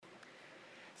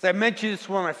As I mentioned, it's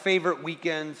one of my favorite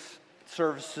weekends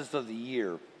services of the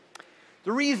year.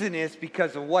 The reason is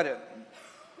because of what it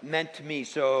meant to me.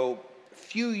 So a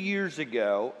few years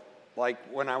ago, like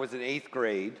when I was in 8th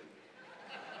grade,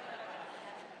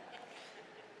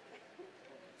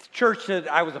 the church that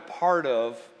I was a part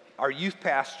of, our youth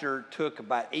pastor took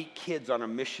about 8 kids on a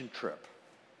mission trip.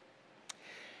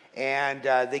 And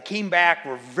they came back,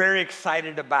 were very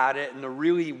excited about it, and the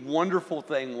really wonderful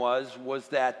thing was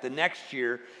that the next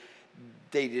year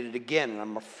they did it again, and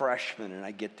I'm a freshman and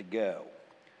I get to go.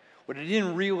 What I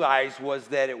didn't realize was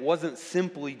that it wasn't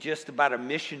simply just about a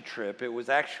mission trip. It was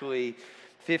actually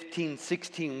 15,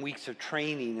 16 weeks of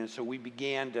training, and so we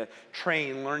began to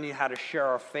train, learning how to share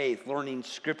our faith, learning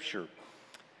Scripture.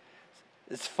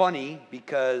 It's funny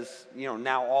because,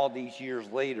 now all these years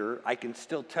later, I can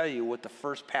still tell you what the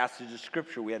first passage of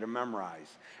Scripture we had to memorize.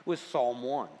 It was Psalm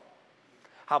 1.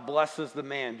 How blessed is the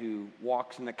man who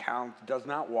does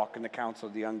not walk in the counsel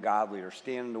of the ungodly, or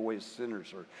stand in the way of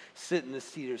sinners, or sit in the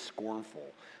seat of scornful.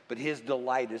 But his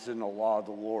delight is in the law of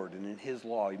the Lord, and in his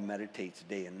law he meditates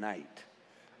day and night.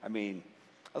 I mean,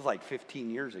 that was like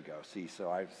 15 years ago, so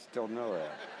I still know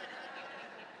that.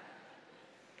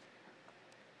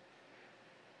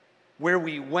 Where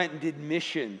we went and did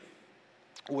mission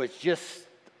was just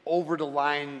over the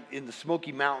line in the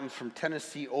Smoky Mountains from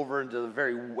Tennessee over into the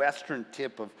very western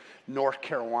tip of North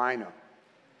Carolina.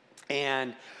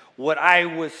 And what I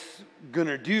was going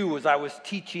to do was I was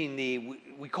teaching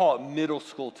we call it middle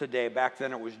school today. Back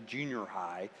then it was junior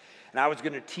high. And I was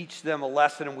going to teach them a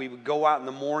lesson, and we would go out in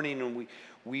the morning, and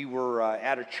we were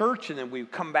at a church, and then we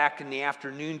would come back in the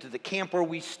afternoon to the camp where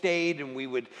we stayed, and we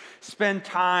would spend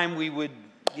time. We would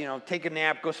take a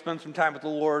nap, go spend some time with the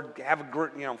Lord,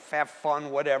 have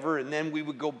fun, whatever, and then we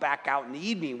would go back out in the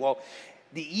evening. Well,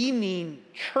 the evening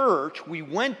church we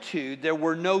went to, there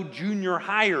were no junior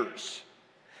hires,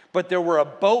 but there were a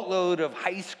boatload of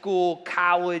high school,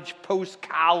 college,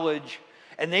 post-college,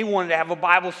 and they wanted to have a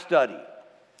Bible study.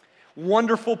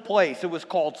 Wonderful place. It was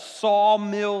called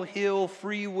Sawmill Hill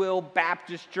Free Will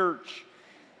Baptist Church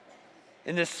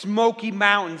in the Smoky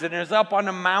Mountains, and it was up on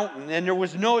a mountain, and there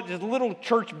was just a little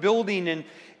church building, and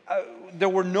there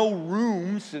were no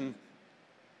rooms,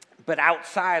 but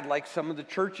outside, like some of the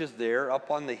churches there,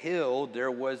 up on the hill, there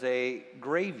was a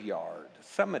graveyard,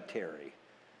 cemetery,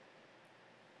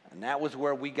 and that was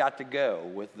where we got to go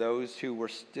with those who were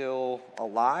still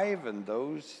alive and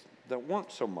those that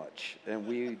weren't so much, and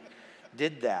we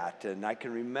did that. And I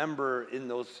can remember in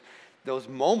those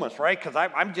moments, right? Because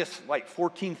I'm just like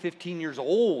 14, 15 years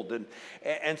old.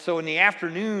 And so in the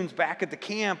afternoons back at the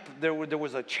camp, there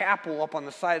was a chapel up on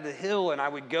the side of the hill, and I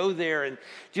would go there and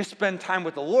just spend time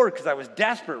with the Lord because I was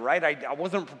desperate, right? I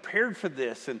wasn't prepared for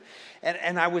this.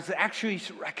 And I was actually,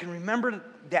 I can remember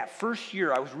that first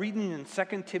year, I was reading in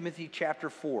 2 Timothy chapter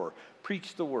 4,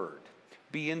 preach the word,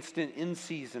 be instant in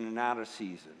season and out of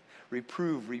season,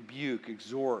 reprove, rebuke,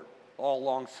 exhort, all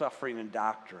long-suffering and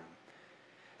doctrine.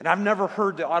 And I've never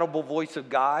heard the audible voice of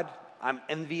God. I'm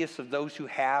envious of those who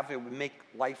have. It would make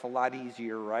life a lot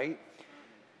easier, right?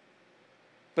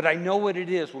 But I know what it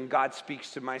is when God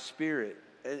speaks to my spirit.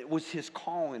 It was his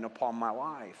calling upon my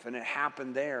life, and it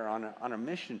happened there on a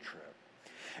mission trip.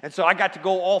 And so I got to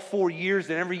go all 4 years,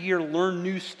 and every year learn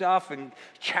new stuff and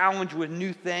challenge with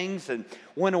new things, and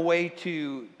went away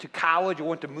to college. I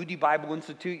went to Moody Bible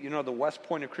Institute, the West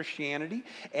Point of Christianity,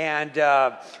 and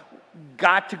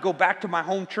got to go back to my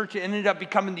home church and ended up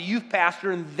becoming the youth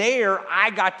pastor. And there I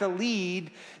got to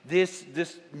lead this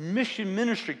mission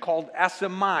ministry called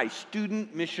SMI,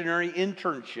 Student Missionary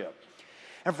Internship.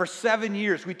 And for 7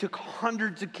 years, we took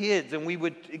hundreds of kids, and we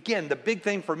would, again, the big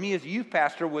thing for me as a youth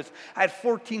pastor was I had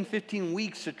 14, 15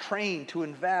 weeks to train, to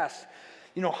invest.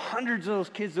 Hundreds of those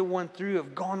kids that went through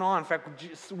have gone on. In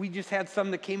fact, we just had some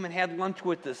that came and had lunch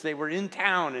with us. They were in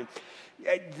town, and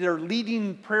they're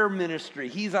leading prayer ministry.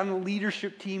 He's on the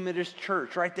leadership team at his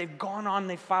church, right? They've gone on,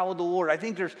 they followed the Lord. I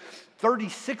think there's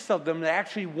 36 of them that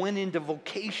actually went into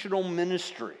vocational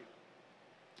ministry.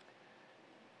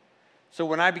 So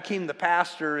when I became the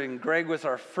pastor and Greg was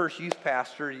our first youth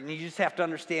pastor, you just have to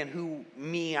understand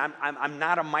I'm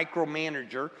not a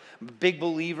micromanager. I'm a big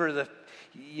believer that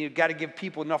you've got to give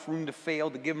people enough room to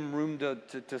fail, to give them room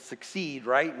to succeed,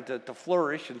 right, and to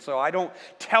flourish. And so I don't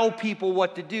tell people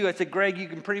what to do. I said, Greg, you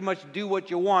can pretty much do what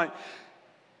you want.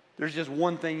 There's just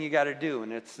one thing you got to do,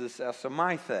 and it's this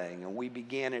SMI thing. And we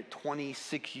began it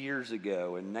 26 years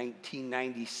ago in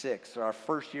 1996. So our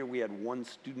first year we had 1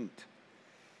 student.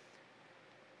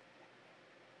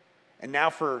 And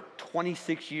now for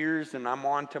 26 years, and I'm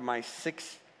on to my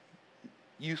 6th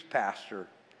youth pastor.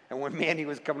 And when Mandy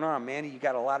was coming on, Mandy, you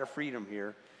got a lot of freedom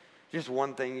here. Just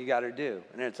one thing you got to do,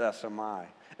 and it's SMI.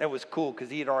 That was cool because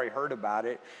he had already heard about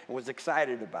it and was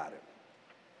excited about it.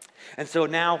 And so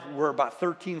now we're about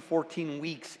 13, 14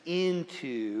 weeks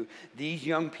into these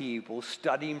young people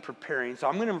studying, preparing. So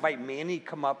I'm going to invite Manny to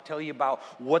come up, tell you about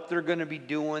what they're going to be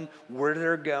doing, where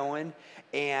they're going,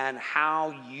 and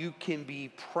how you can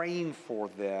be praying for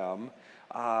them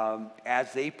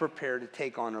as they prepare to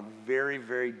take on a very,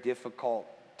 very difficult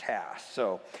task.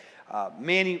 So,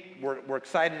 Manny, we're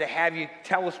excited to have you.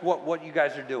 Tell us what you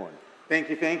guys are doing.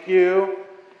 Thank you.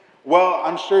 Well,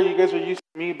 I'm sure you guys are used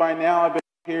to me by now. I've been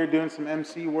here doing some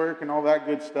MC work and all that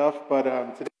good stuff, but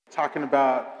today we're talking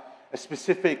about a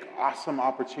specific awesome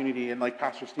opportunity, and like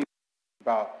Pastor Steve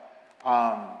about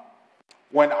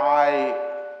when I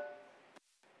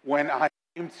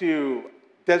came to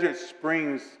Desert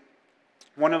Springs,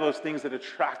 one of those things that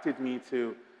attracted me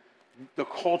to the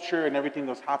culture and everything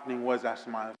that was happening was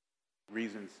SMI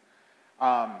reasons,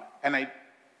 and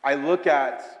I look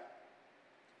at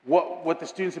what the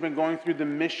students have been going through, the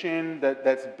mission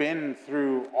that's been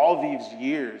through all these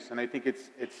years, and I think it's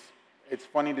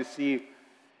funny to see,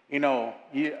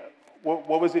 what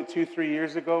was it 2-3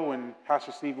 years ago when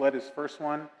Pastor Steve led his first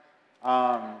one,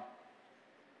 trying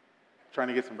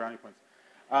to get some brownie points,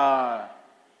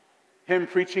 him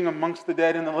preaching amongst the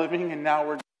dead and the living, and now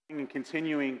we're going and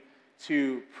continuing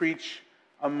to preach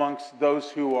amongst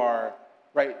those who are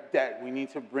dead. We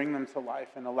need to bring them to life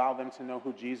and allow them to know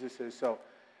who Jesus is. So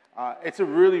it's a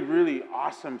really, really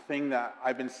awesome thing that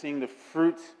I've been seeing the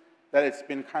fruit that it's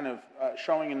been kind of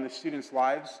showing in the students'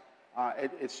 lives.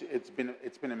 It's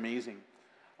been amazing.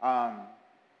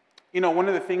 One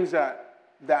of the things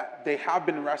that they have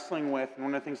been wrestling with, and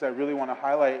one of the things I really want to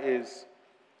highlight is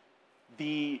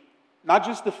not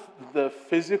just the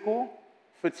physical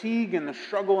fatigue and the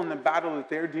struggle and the battle that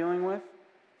they're dealing with,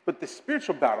 but the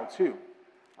spiritual battle too.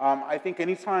 I think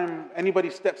anytime anybody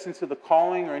steps into the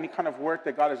calling or any kind of work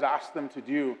that God has asked them to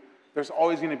do, there's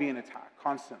always going to be an attack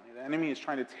constantly. The enemy is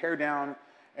trying to tear down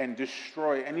and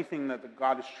destroy anything that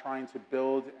God is trying to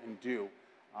build and do,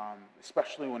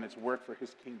 especially when it's work for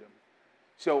his kingdom.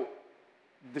 So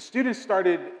the students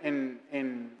started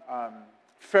in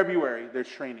February, their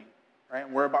training, right?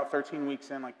 And we're about 13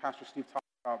 weeks in, like Pastor Steve talked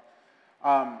about.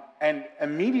 And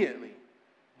immediately,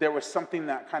 there was something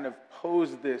that kind of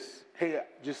posed this, hey,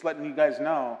 just letting you guys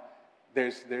know,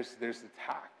 there's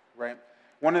attack, right?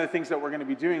 One of the things that we're going to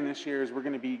be doing this year is we're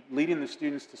going to be leading the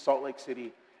students to Salt Lake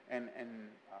City and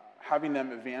having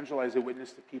them evangelize and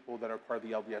witness to people that are part of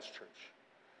the LDS church.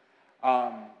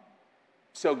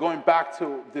 So going back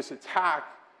to this attack,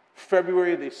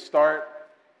 February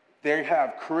they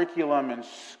have curriculum and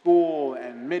school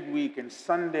and midweek and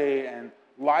Sunday and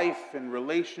life and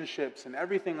relationships and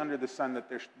everything under the sun that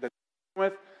they're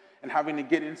with, and having to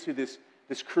get into this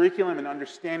curriculum and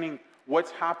understanding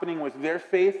what's happening with their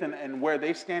faith and where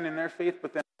they stand in their faith,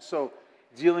 but then also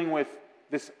dealing with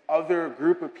this other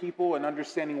group of people and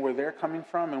understanding where they're coming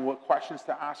from and what questions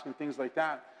to ask and things like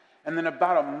that. And then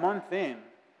about a month in,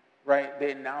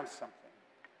 they announced something.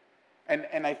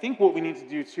 And I think what we need to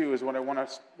do too is what I want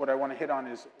to hit on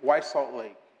is why Salt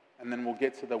Lake, and then we'll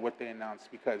get to what they announced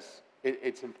because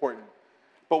it's important.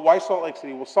 But why Salt Lake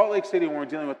City? Well, Salt Lake City, when we're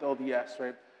dealing with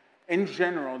LDS, in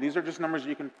general, these are just numbers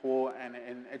you can pull, and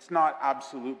it's not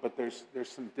absolute, but there's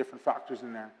some different factors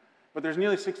in there. But there's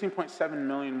nearly 16.7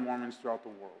 million Mormons throughout the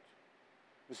world.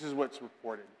 This is what's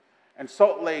reported. And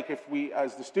Salt Lake,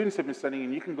 as the students have been studying,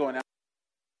 and you can go and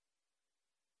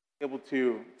able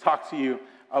to talk to you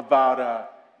about,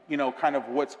 kind of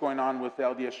what's going on with the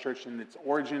LDS Church and its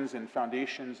origins and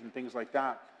foundations and things like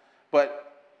that. But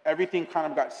everything kind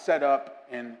of got set up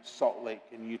in Salt Lake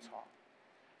in Utah.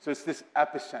 So it's this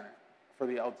epicenter for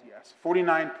the LDS.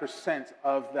 49%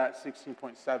 of that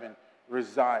 16.7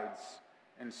 resides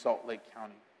in Salt Lake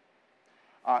County.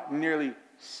 Nearly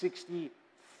 64%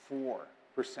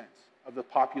 of the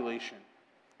population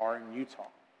are in Utah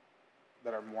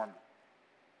that are Mormon.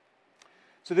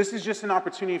 So this is just an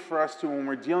opportunity for us to, when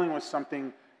we're dealing with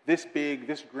something this big,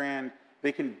 this grand,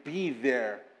 they can be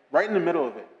there, right in the middle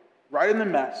of it, right in the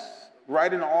mess,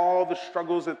 right in all the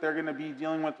struggles that they're going to be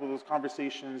dealing with those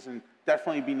conversations, and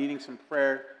definitely be needing some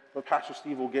prayer, but Pastor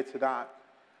Steve will get to that.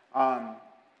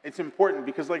 It's important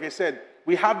because, like I said,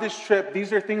 we have this trip.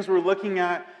 These are things we're looking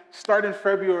at. Start in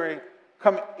February.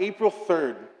 Come April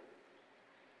 3rd,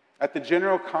 at the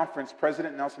General Conference,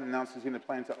 President Nelson announced he's going to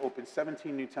plan to open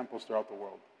 17 new temples throughout the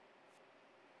world.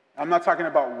 I'm not talking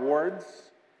about wards.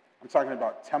 I'm talking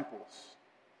about temples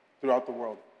throughout the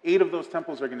world. 8 of those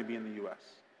temples are going to be in the U.S.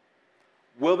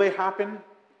 Will they happen?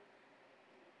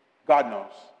 God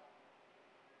knows.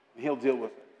 He'll deal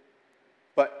with it.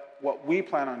 But what we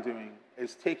plan on doing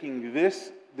is taking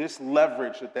this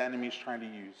leverage that the enemy's trying to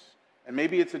use, and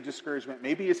maybe it's a discouragement,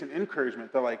 maybe it's an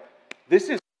encouragement. They're like, this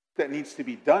is that needs to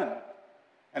be done.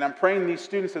 And I'm praying these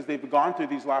students, as they've gone through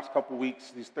these last couple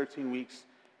weeks, these 13 weeks,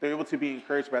 they're able to be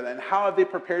encouraged by that. And how have they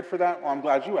prepared for that? Well, I'm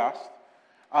glad you asked.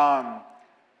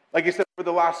 Like I said, for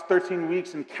the last 13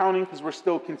 weeks and counting, because we're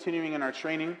still continuing in our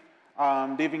training,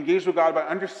 they've engaged with God by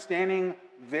understanding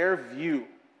their view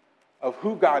of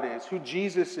who God is, who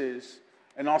Jesus is,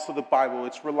 and also the Bible,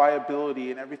 its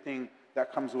reliability and everything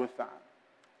that comes with that.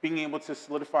 Being able to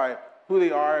solidify who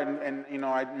they are, and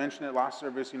I mentioned it last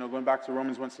service, going back to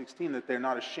Romans 1:16, that they're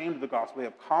not ashamed of the gospel. They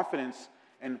have confidence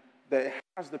and that it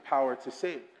has the power to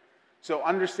save. So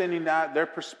understanding that, their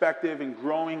perspective, and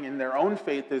growing in their own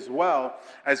faith as well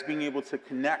as being able to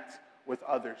connect with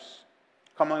others.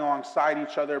 Coming alongside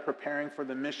each other, preparing for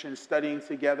the mission, studying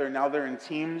together. Now they're in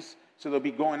teams, so they'll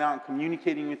be going out and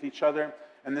communicating with each other.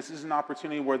 And this is an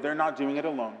opportunity where they're not doing it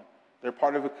alone. They're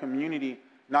part of a community,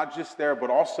 not just there, but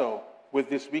also with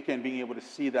this weekend being able to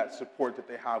see that support that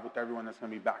they have with everyone that's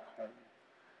going to be back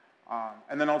home.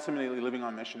 And then ultimately living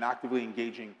on mission, actively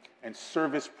engaging in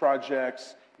service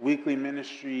projects, weekly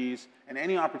ministries, and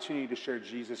any opportunity to share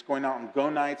Jesus, going out on go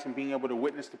nights and being able to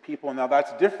witness to people. Now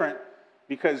that's different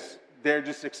because they're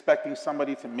just expecting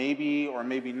somebody to maybe or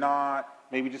maybe not,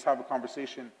 maybe just have a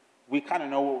conversation. We kind of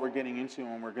know what we're getting into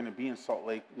when we're going to be in Salt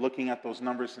Lake, looking at those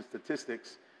numbers and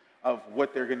statistics of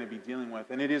what they're going to be dealing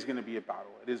with. And it is going to be a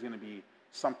battle. It is going to be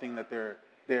something that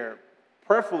they're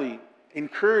prayerfully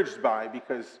encouraged by,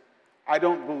 because I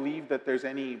don't believe that there's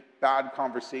any bad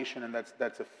conversation and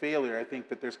that's a failure. I think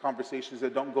that there's conversations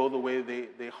that don't go the way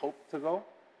they hope to go,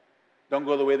 don't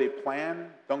go the way they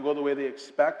plan, don't go the way they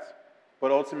expect,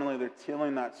 but ultimately they're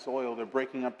tilling that soil, they're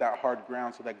breaking up that hard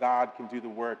ground so that God can do the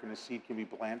work and the seed can be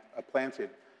planted.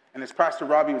 And as Pastor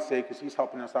Robbie would say, because he's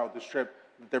helping us out with this trip,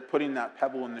 they're putting that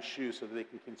pebble in the shoe so that they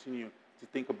can continue to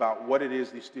think about what it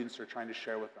is these students are trying to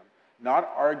share with them.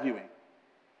 Not arguing,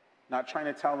 not trying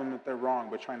to tell them that they're wrong,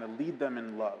 but trying to lead them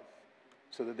in love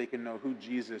so that they can know who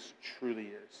Jesus truly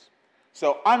is.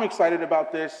 So I'm excited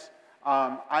about this.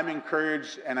 I'm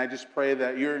encouraged, and I just pray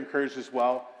that you're encouraged as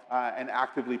well, and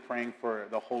actively praying for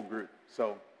the whole group.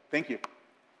 So thank you.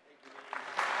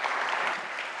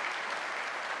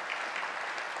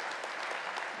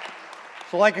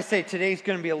 So like I say, today's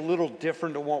going to be a little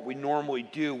different than what we normally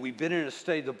do. We've been in a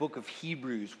study of the book of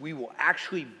Hebrews. We will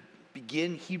actually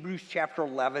begin Hebrews chapter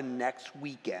 11 next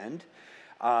weekend.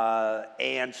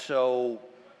 And so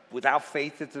without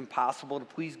faith, it's impossible to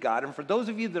please God. And for those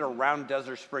of you that are around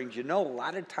Desert Springs, a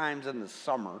lot of times in the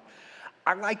summer,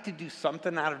 I like to do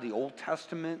something out of the Old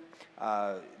Testament,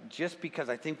 just because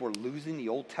I think we're losing the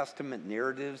Old Testament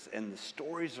narratives, and the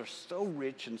stories are so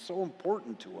rich and so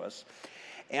important to us.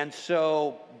 And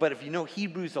so, but if you know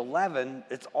Hebrews 11,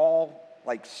 it's all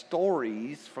like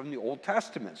stories from the Old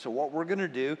Testament. So what we're going to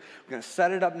do, we're going to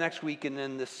set it up next week, and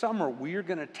then this summer, we're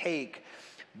going to take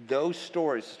those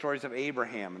stories, the stories of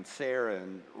Abraham and Sarah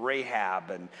and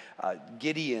Rahab and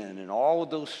Gideon and all of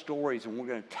those stories, and we're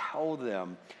going to tell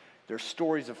them their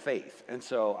stories of faith. And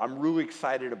so I'm really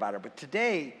excited about it. But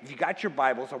today, if you got your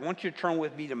Bibles, I want you to turn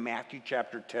with me to Matthew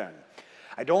chapter 10.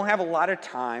 I don't have a lot of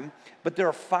time, but there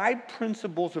are 5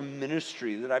 principles of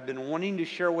ministry that I've been wanting to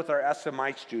share with our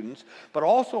SMI students, but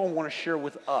also I want to share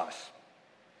with us,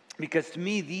 because to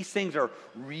me, these things are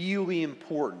really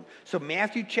important. So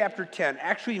Matthew chapter 10,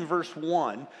 actually in verse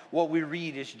 1, what we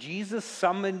read is Jesus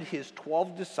summoned his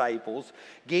 12 disciples,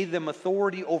 gave them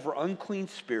authority over unclean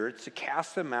spirits to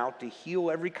cast them out, to heal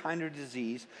every kind of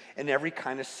disease and every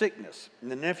kind of sickness.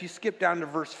 And then if you skip down to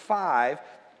verse 5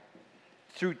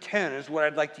 through 10 is what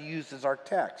I'd like to use as our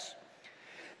text.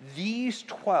 These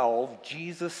 12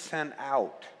 Jesus sent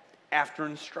out after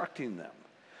instructing them.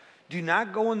 Do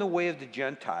not go in the way of the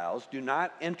Gentiles. Do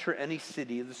not enter any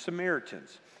city of the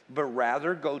Samaritans, but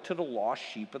rather go to the lost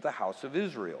sheep of the house of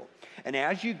Israel. And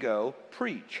as you go,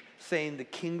 preach, saying the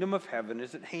kingdom of heaven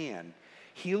is at hand.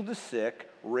 Heal the sick,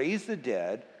 raise the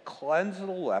dead, cleanse the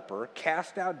leper,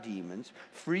 cast out demons.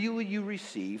 Freely you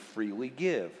receive, freely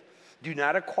give. Do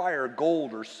not acquire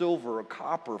gold or silver or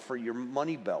copper for your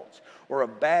money belts, or a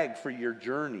bag for your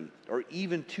journey, or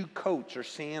even 2 coats or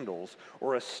sandals,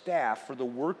 or a staff, for the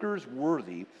worker is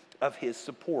worthy of his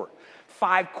support.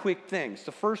 5 quick things.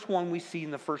 The first one we see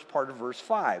in the first part of verse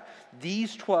 5.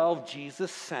 These 12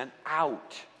 Jesus sent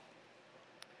out.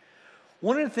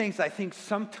 One of the things I think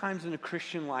sometimes in the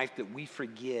Christian life that we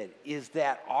forget is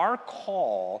that our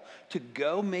call to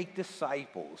go make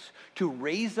disciples, to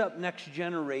raise up next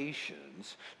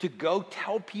generations, to go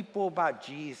tell people about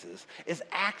Jesus is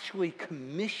actually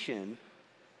commissioned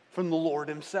from the Lord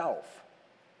himself.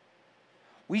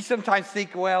 We sometimes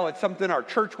think, well, it's something our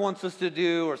church wants us to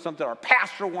do or something our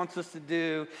pastor wants us to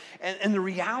do. And the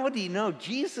reality, no,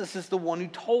 Jesus is the one who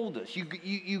told us.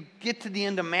 You get to the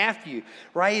end of Matthew,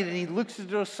 right? And he looks at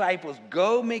the disciples,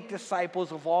 go make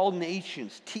disciples of all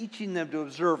nations, teaching them to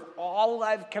observe all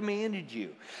I've commanded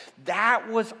you. That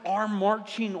was our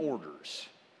marching orders.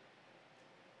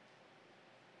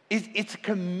 It's a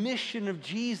commission of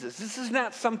Jesus. This is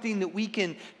not something that we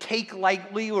can take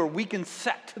lightly or we can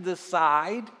set to the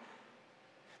side.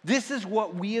 This is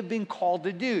what we have been called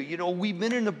to do. You know, we've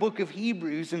been in the book of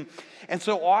Hebrews, and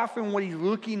so often what he's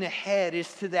looking ahead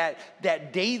is to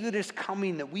that day that is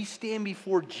coming, that we stand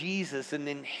before Jesus and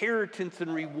inheritance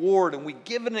and reward, and we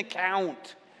give an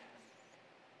account.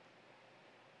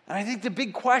 And I think the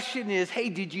big question is, hey,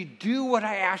 did you do what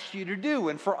I asked you to do?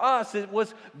 And for us, it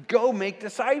was go make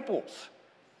disciples.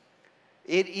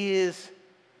 It is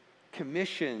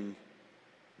commission,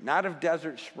 not of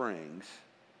Desert Springs,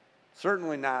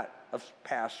 certainly not of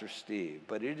Pastor Steve,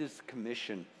 but it is the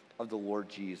commission of the Lord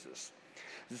Jesus.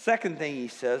 The second thing he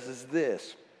says is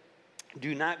this: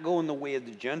 do not go in the way of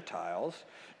the Gentiles.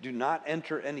 Do not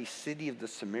enter any city of the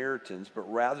Samaritans, but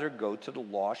rather go to the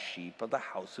lost sheep of the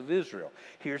house of Israel.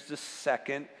 Here's the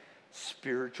second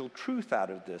spiritual truth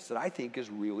out of this that I think is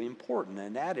really important,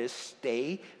 and that is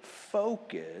stay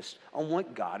focused on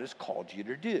what God has called you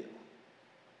to do.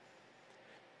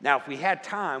 Now, if we had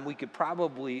time, we could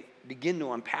probably begin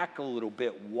to unpack a little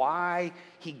bit why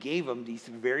he gave them these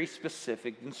very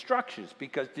specific instructions.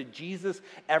 Because did Jesus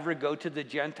ever go to the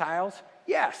Gentiles?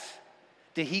 Yes.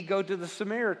 Did he go to the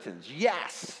Samaritans?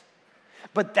 Yes.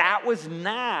 But that was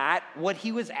not what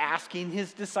he was asking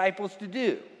his disciples to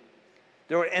do.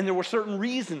 There were certain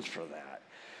reasons for that.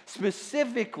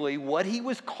 Specifically, what he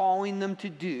was calling them to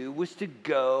do was to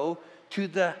go to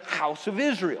the house of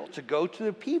Israel, to go to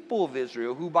the people of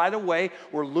Israel, who, by the way,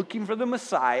 were looking for the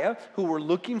Messiah, who were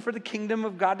looking for the kingdom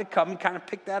of God to come, and kind of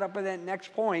pick that up at that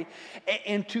next point,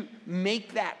 and to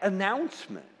make that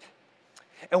announcement.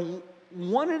 And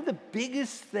one of the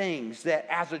biggest things that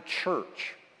as a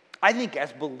church, I think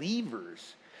as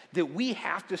believers, that we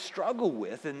have to struggle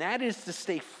with, and that is to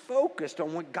stay focused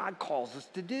on what God calls us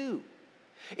to do.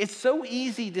 It's so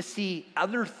easy to see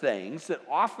other things that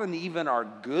often even are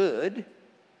good,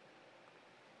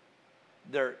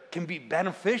 they can be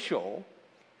beneficial,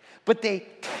 but they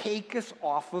take us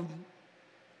off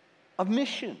of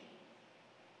mission.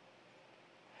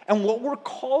 And what we're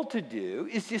called to do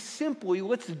is just simply,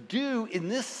 let's do in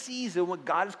this season what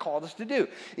God has called us to do.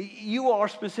 You are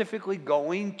specifically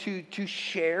going to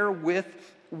share with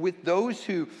those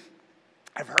who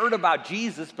have heard about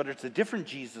Jesus, but it's a different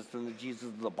Jesus than the Jesus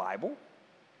of the Bible.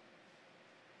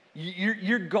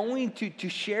 You're going to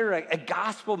share a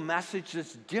gospel message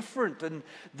that's different than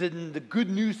the good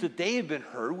news that they have been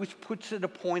heard, which puts it a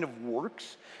point of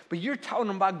works. But you're telling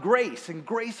them about grace and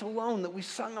grace alone that we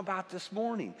sung about this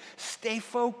morning. Stay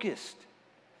focused,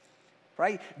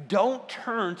 right? Don't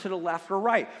turn to the left or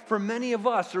right. For many of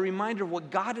us, a reminder of what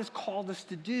God has called us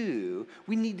to do,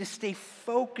 we need to stay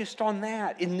focused on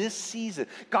that in this season.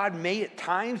 God may at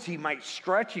times, he might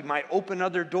stretch, he might open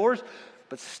other doors,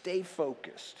 but stay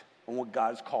focused on what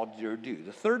God's called you to do.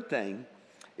 The third thing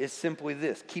is simply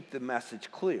this: keep the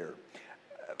message clear.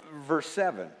 Verse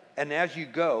 7, and as you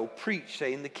go, preach,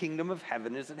 saying the kingdom of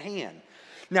heaven is at hand.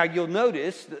 Now you'll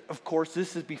notice that, of course,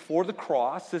 this is before the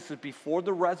cross, this is before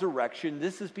the resurrection,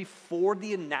 this is before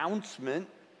the announcement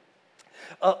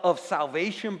of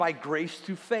salvation by grace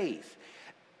through faith.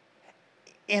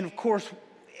 And of course,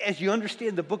 as you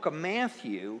understand the book of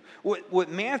Matthew,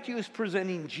 what Matthew is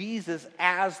presenting Jesus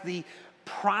as the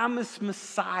promised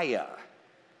Messiah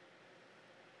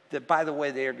that, by the way,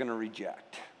 they are going to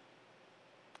reject.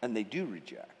 And they do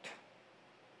reject.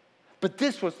 But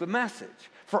this was the message.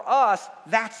 For us,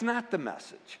 that's not the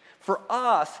message. For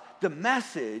us, the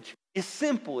message is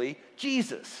simply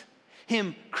Jesus.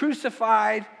 Him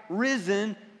crucified,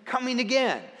 risen, coming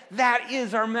again. That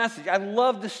is our message. I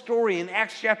love the story in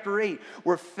Acts chapter 8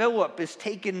 where Philip is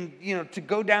taken, to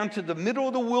go down to the middle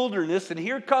of the wilderness, and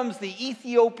here comes the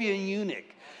Ethiopian eunuch.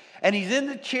 And he's in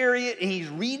the chariot, and he's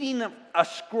reading a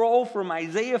scroll from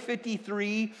Isaiah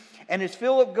 53, and as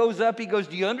Philip goes up, he goes,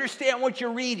 "Do you understand what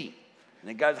you're reading?" And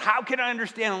the guy goes, "How can I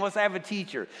understand unless I have a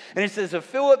teacher?" And it says, "So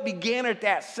Philip began at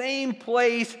that same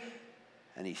place,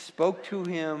 and he spoke to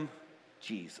him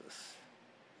Jesus."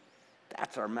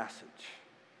 That's our message.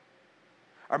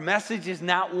 Our message is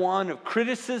not one of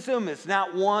criticism. It's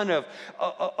not one of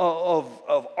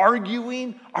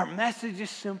arguing. Our message is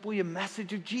simply a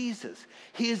message of Jesus,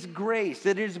 his grace,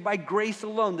 that it is by grace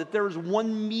alone, that there is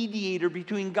one mediator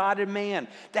between God and man.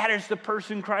 That is the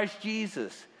person Christ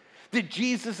Jesus. That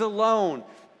Jesus alone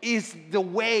is the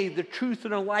way, the truth,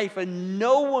 and the life, and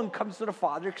no one comes to the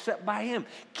Father except by him.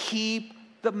 Keep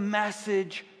the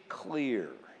message clear.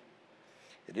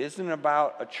 It isn't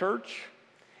about a church.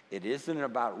 It isn't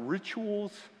about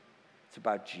rituals. It's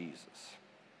about Jesus.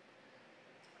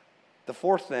 The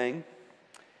fourth thing,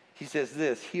 he says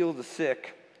this: heal the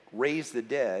sick, raise the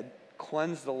dead,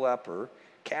 cleanse the leper,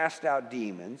 cast out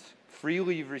demons.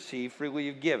 Freely you've received, freely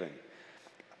you've given.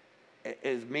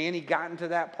 Has Manny gotten to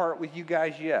that part with you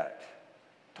guys yet?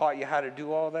 Taught you how to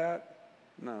do all that?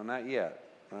 No, not yet.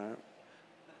 All right.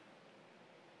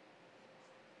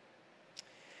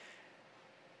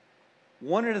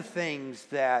 One of the things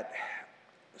that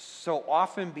so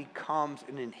often becomes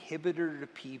an inhibitor to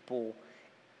people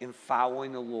in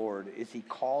following the Lord is he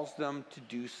calls them to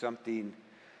do something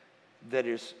that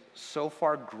is so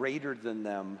far greater than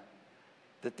them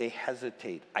that they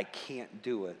hesitate. I can't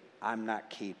do it. I'm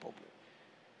not capable.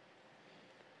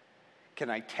 Can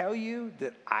I tell you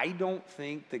that I don't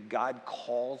think that God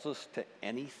calls us to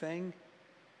anything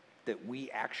that we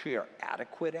actually are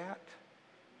adequate at?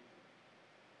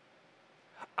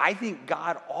 I think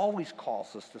God always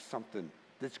calls us to something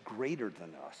that's greater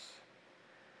than us.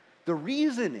 The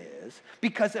reason is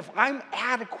because if I'm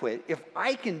adequate, if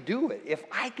I can do it, if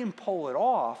I can pull it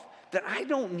off, then I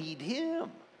don't need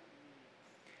him.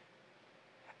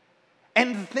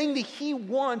 And the thing that he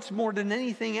wants more than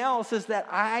anything else is that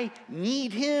I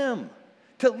need him,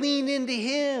 to lean into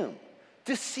him,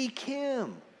 to seek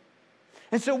him.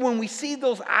 And so when we see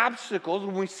those obstacles,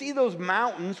 when we see those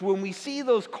mountains, when we see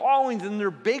those callings and they're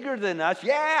bigger than us,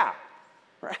 yeah,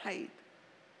 right?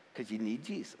 Because you need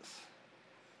Jesus.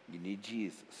 You need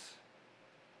Jesus.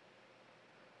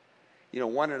 You know,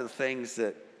 one of the things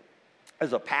that,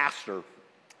 as a pastor,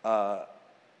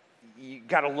 you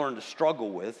got to learn to struggle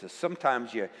with is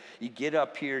sometimes you get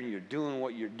up here and you're doing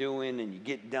what you're doing and you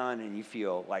get done and you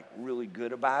feel like really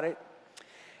good about it.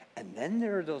 And then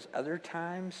there are those other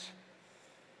times,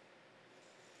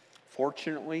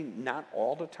 fortunately, not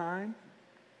all the time,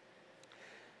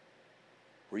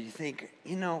 where you think,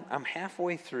 you know, I'm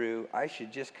halfway through. I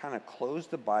should just kind of close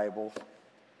the Bible,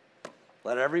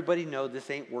 let everybody know this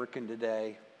ain't working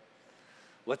today.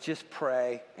 Let's just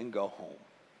pray and go home.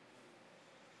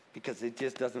 Because it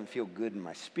just doesn't feel good in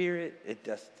my spirit. It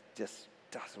just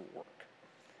doesn't work.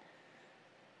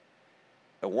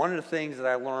 And one of the things that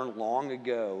I learned long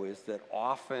ago is that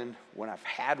often when I've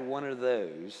had one of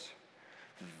those,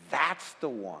 that's the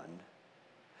one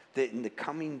that in the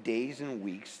coming days and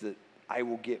weeks that I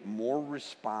will get more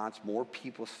response, more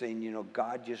people saying, you know,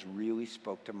 God just really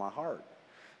spoke to my heart.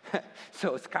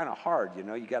 So it's kind of hard, you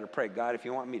know. You got to pray, God, if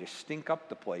you want me to stink up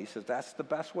the place, if that's the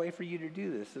best way for you to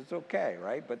do this, it's okay,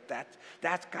 right? But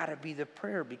that's got to be the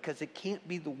prayer, because it can't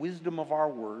be the wisdom of our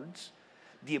words,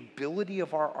 the ability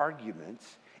of our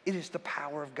arguments. It is the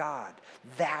power of God.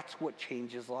 That's what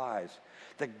changes lives.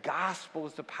 The gospel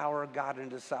is the power of God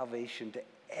into salvation to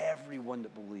everyone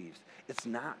that believes. It's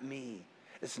not me.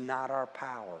 It's not our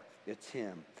power. It's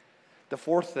him. The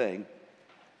fourth thing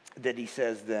that he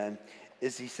says then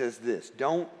is he says this: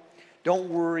 don't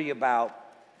worry about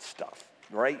stuff,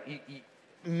 right?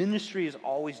 Ministry is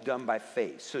always done by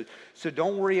faith. So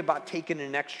don't worry about taking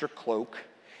an extra cloak.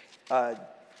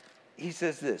 He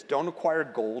says this: don't acquire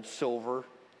gold, silver,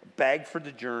 a bag for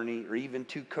the journey, or even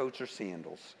 2 coats or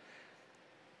sandals.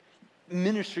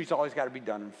 Ministry's always got to be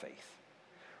done in faith.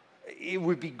 It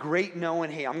would be great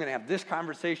knowing, hey, I'm going to have this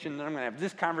conversation, then I'm going to have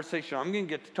this conversation, I'm going to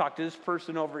get to talk to this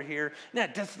person over here. No,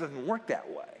 it just doesn't work that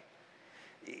way.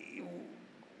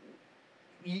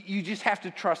 You just have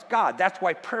to trust God. That's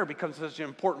why prayer becomes such an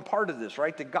important part of this,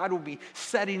 right? That God will be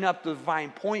setting up the divine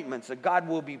appointments, that God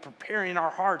will be preparing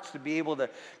our hearts to be able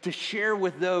to share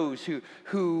with those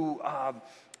who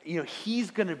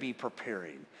he's going to be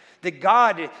preparing. That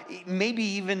God, maybe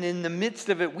even in the midst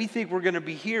of it, we think we're going to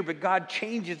be here, but God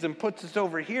changes and puts us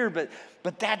over here. But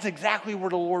that's exactly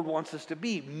where the Lord wants us to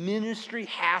be. Ministry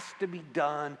has to be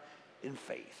done in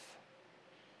faith.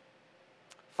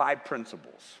 5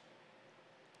 principles.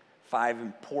 5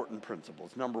 important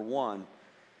principles. Number 1,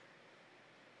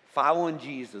 following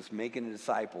Jesus, making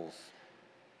disciples,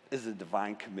 is a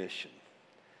divine commission.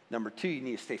 Number 2, you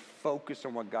need to stay focused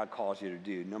on what God calls you to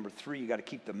do. Number 3, you got to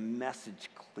keep the message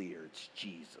clear. It's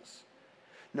Jesus.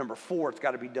 Number 4, it's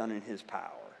got to be done in his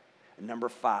power. And number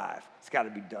 5, it's got to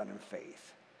be done in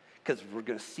faith. Because we're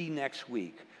going to see next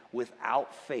week,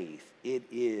 without faith, it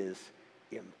is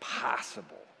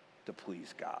impossible to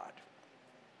please God.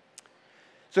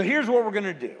 So here's what we're going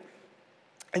to do.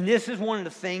 And this is one of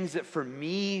the things that for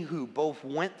me, who both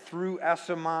went through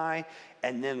SMI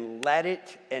and then led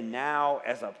it, and now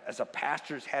as a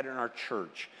pastor's head in our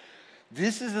church,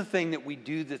 this is the thing that we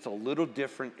do that's a little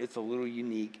different, it's a little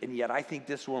unique, and yet I think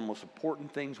this is one of the most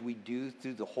important things we do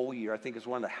through the whole year. I think it's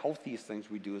one of the healthiest things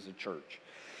we do as a church.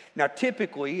 Now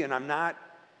typically, and I'm not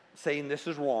saying this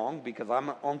is wrong because I'm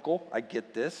an uncle, I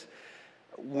get this,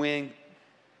 when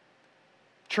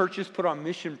churches put on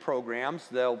mission programs,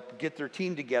 they'll get their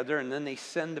team together and then they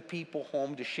send the people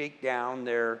home to shake down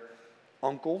their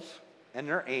uncles and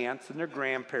their aunts and their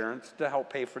grandparents to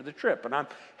help pay for the trip. And I've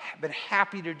been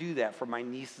happy to do that for my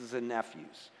nieces and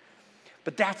nephews.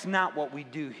 But that's not what we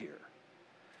do here,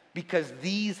 because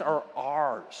these are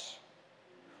ours.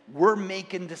 We're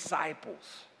making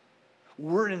disciples.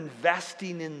 We're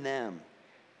investing in them,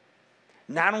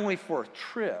 not only for a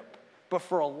trip, but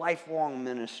for a lifelong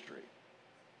ministry.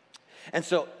 And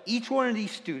so each one of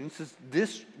these students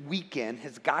this weekend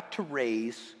has got to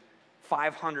raise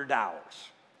 $500.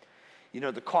 You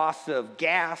know, the cost of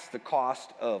gas, the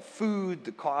cost of food,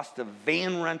 the cost of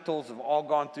van rentals have all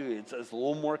gone through. It's a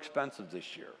little more expensive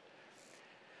this year.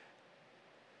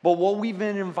 But what we've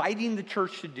been inviting the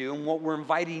church to do, and what we're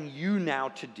inviting you now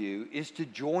to do, is to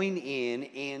join in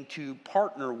and to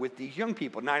partner with these young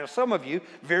people. Now, some of you,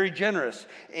 very generous,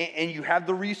 and you have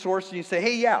the resource, and you say,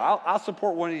 hey, yeah, I'll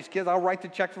support one of these kids. I'll write the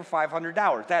check for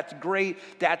 $500. That's great.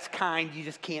 That's kind. You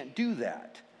just can't do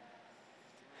that.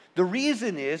 The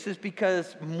reason is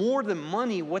because more than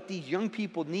money, what these young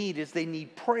people need is they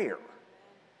need prayer.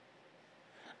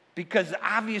 Because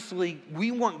obviously,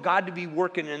 we want God to be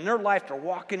working in their life. They're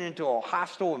walking into a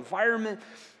hostile environment.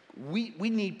 We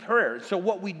need prayer. So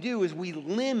what we do is we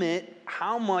limit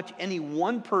how much any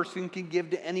one person can give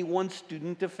to any one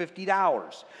student to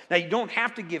 $50. Now, you don't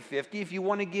have to give 50. If you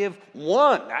want to give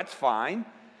one, that's fine.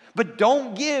 But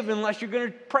don't give unless you're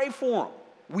going to pray for them.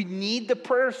 We need the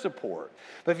prayer support.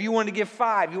 But if you want to give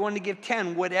 5, you want to give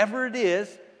 10, whatever it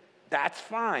is, that's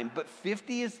fine, but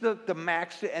 50 is the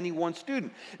max to any one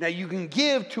student. Now, you can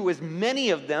give to as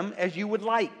many of them as you would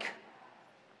like.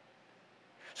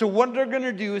 So what they're going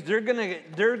to do is they're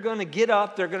going to get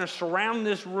up, they're going to surround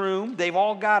this room. They've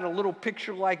all got a little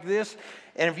picture like this,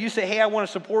 and if you say, hey, I want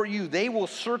to support you, they will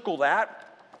circle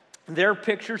that, their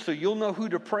picture, so you'll know who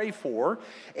to pray for.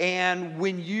 And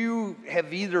when you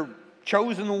have either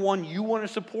chosen the one you want to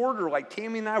support, or like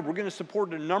Tammy and I, we're going to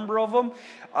support a number of them.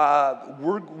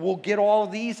 We'll get all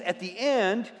of these. At the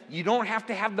end, you don't have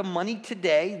to have the money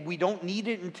today. We don't need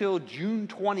it until June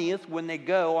 20th when they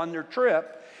go on their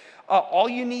trip. All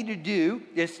you need to do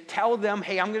is tell them,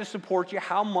 hey, I'm going to support you,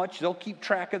 how much. They'll keep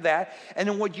track of that. And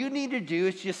then what you need to do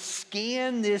is just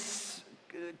scan this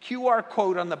QR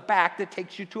code on the back that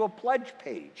takes you to a pledge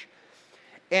page.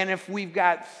 And if we've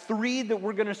got 3 that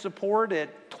we're going to support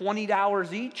at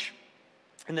 $20 each,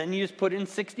 and then you just put in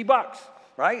 $60,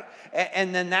 right?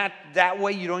 And then that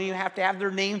way you don't even have to have their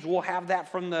names. We'll have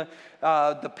that from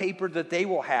the paper that they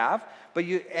will have.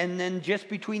 And then just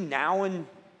between now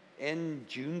and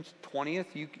June 20th,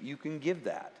 you can give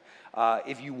that.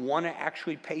 If you want to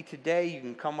actually pay today, you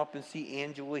can come up and see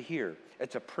Angela here.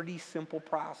 It's a pretty simple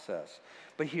process.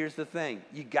 But here's the thing.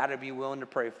 You got to be willing to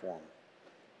pray for them.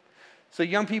 So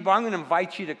young people, I'm going to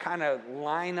invite you to kind of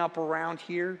line up around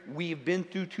here. We've been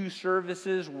through 2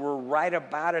 services. We're right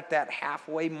about at that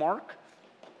halfway mark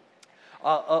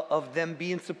of them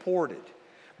being supported.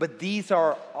 But these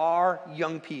are our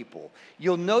young people.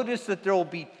 You'll notice that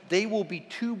they will be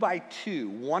 2 by 2.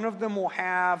 One of them will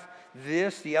have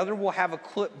this. The other will have a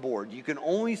clipboard. You can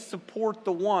only support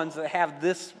the ones that have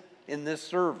this in this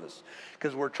service,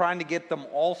 because we're trying to get them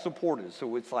all supported.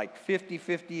 So it's like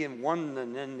 50-50 in one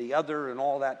and then the other and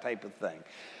all that type of thing.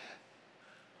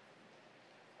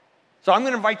 So I'm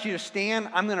going to invite you to stand.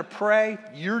 I'm going to pray.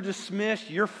 You're dismissed.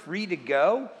 You're free to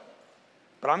go.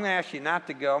 But I'm going to ask you not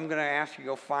to go. I'm going to ask you to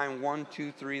go find 1,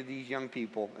 2, 3 of these young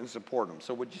people and support them.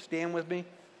 So would you stand with me?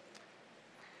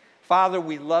 Father,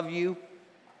 we love you.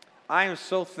 I am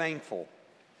so thankful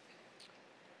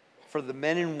for the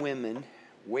men and women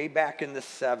way back in the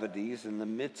 70s, in the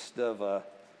midst of a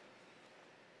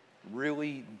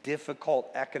really difficult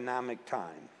economic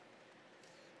time.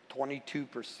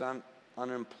 22%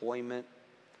 unemployment,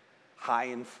 high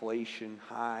inflation,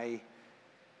 high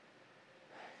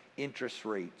interest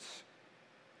rates,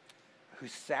 who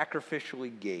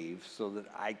sacrificially gave so that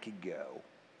I could go.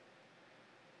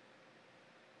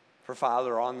 For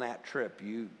Father, on that trip,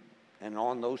 and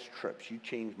on those trips, you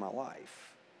changed my life.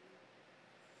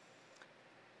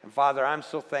 And Father, I'm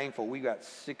so thankful. We've got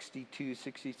 62,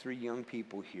 63 young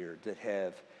people here that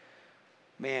have,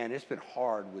 man, it's been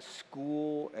hard with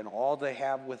school and all they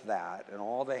have with that, and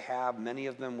all they have, many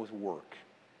of them, with work,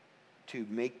 to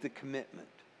make the commitment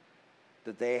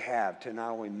that they have to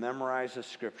not only memorize the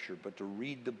scripture, but to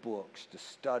read the books, to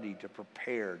study, to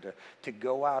prepare, to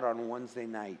go out on Wednesday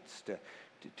nights,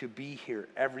 to be here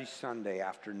every Sunday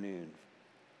afternoon,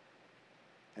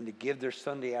 and to give their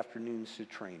Sunday afternoons to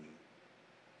training.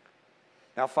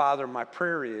 Now, Father, my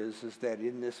prayer is that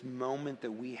in this moment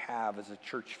that we have as a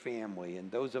church family,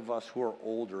 and those of us who are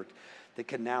older that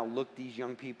can now look these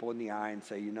young people in the eye and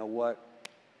say, you know what?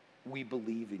 We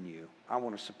believe in you. I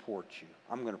want to support you.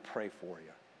 I'm going to pray for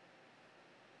you.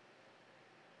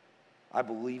 I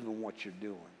believe in what you're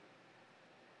doing.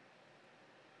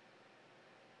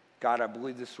 God, I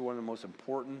believe this is one of the most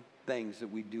important things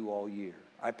that we do all year.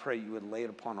 I pray you would lay it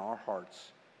upon our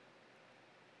hearts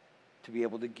to be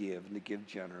able to give and to give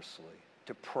generously,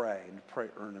 to pray and to pray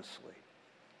earnestly.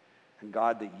 And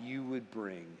God, that you would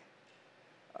bring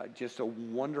just a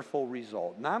wonderful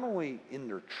result, not only in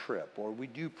their trip, or we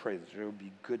do pray that there would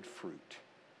be good fruit,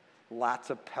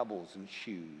 lots of pebbles and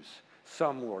shoes,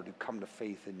 some, Lord, who come to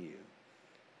faith in you.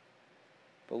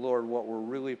 But Lord, what we're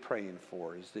really praying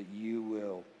for is that you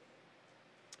will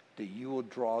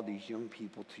draw these young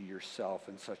people to yourself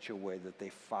in such a way that they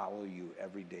follow you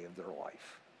every day of their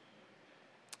life.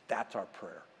 That's our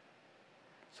prayer.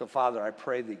 So, Father, I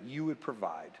pray that you would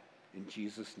provide. In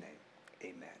Jesus' name,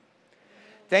 amen.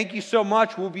 Thank you so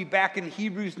much. We'll be back in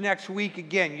Hebrews next week.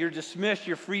 Again, you're dismissed.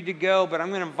 You're free to go, but I'm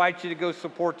going to invite you to go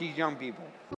support these young people.